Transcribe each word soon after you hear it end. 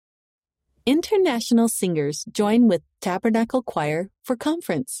International singers join with Tabernacle Choir for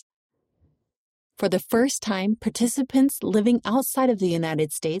conference. For the first time, participants living outside of the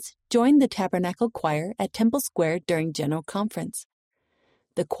United States joined the Tabernacle Choir at Temple Square during General Conference.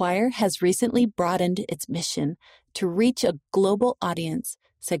 The choir has recently broadened its mission to reach a global audience,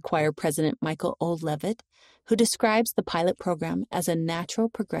 said choir president Michael O. Levitt, who describes the pilot program as a natural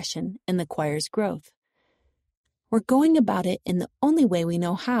progression in the choir's growth. We're going about it in the only way we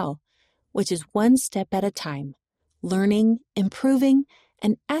know how, which is one step at a time, learning, improving,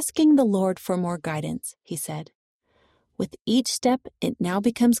 and asking the Lord for more guidance, he said. With each step, it now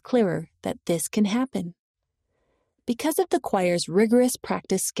becomes clearer that this can happen. Because of the choir's rigorous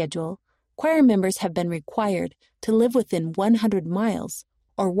practice schedule, choir members have been required to live within 100 miles,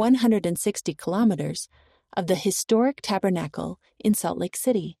 or 160 kilometers, of the historic Tabernacle in Salt Lake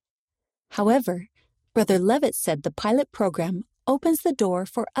City. However, Brother Levitt said the pilot program opens the door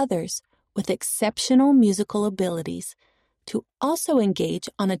for others with exceptional musical abilities to also engage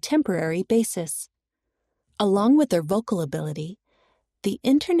on a temporary basis. Along with their vocal ability, the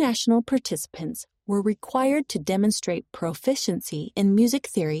international participants were required to demonstrate proficiency in music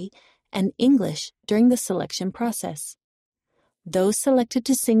theory and English during the selection process. Those selected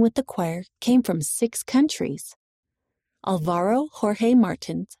to sing with the choir came from 6 countries. Alvaro Jorge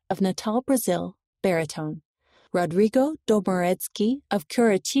Martins of Natal, Brazil, baritone. Rodrigo Domoretsky of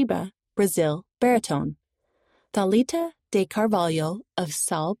Curitiba, Brazil, baritone. Thalita de Carvalho of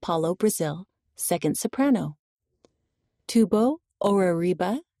Sao Paulo, Brazil, second soprano. Tubo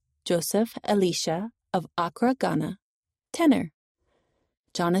Orariba Joseph Elisha of Accra, Ghana, tenor.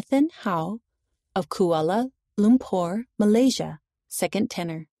 Jonathan Howe of Kuala Lumpur, Malaysia, second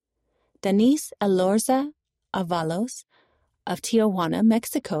tenor. Denise Elorza Avalos of Tijuana,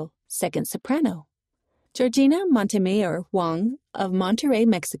 Mexico, second soprano. Georgina Montemayor Wang of Monterrey,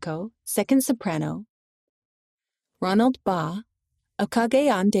 Mexico, second soprano. Ronald Ba of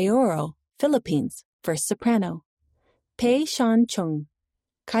Cagayan de Oro, Philippines, first soprano. Pei Shan Chung,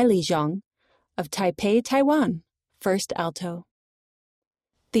 Kylie Zhang of Taipei, Taiwan, first alto.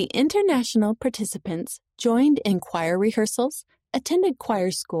 The international participants joined in choir rehearsals, attended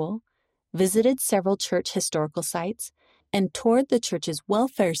choir school, visited several church historical sites, and toured the church's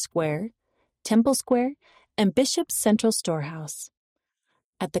Welfare Square, Temple Square, and Bishop's Central Storehouse.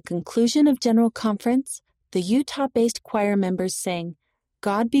 At the conclusion of General Conference, the Utah-based choir members sang,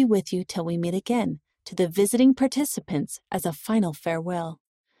 "God be with you till we meet again," to the visiting participants as a final farewell.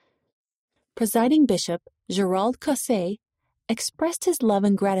 Presiding Bishop Gerald Cosset expressed his love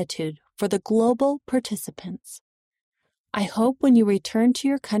and gratitude for the global participants. I hope when you return to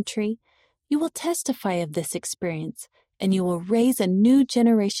your country, you will testify of this experience and you will raise a new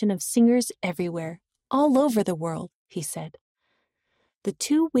generation of singers everywhere, all over the world, he said. The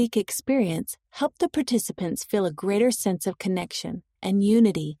 2-week experience helped the participants feel a greater sense of connection and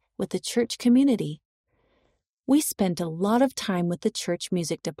unity with the church community. We spent a lot of time with the church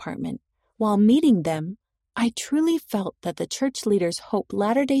music department. While meeting them, I truly felt that the church leaders hope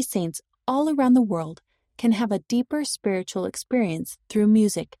Latter-day Saints all around the world can have a deeper spiritual experience through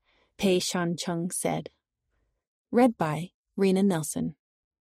music, Pei Shan Chung said. Read by Rena Nelson.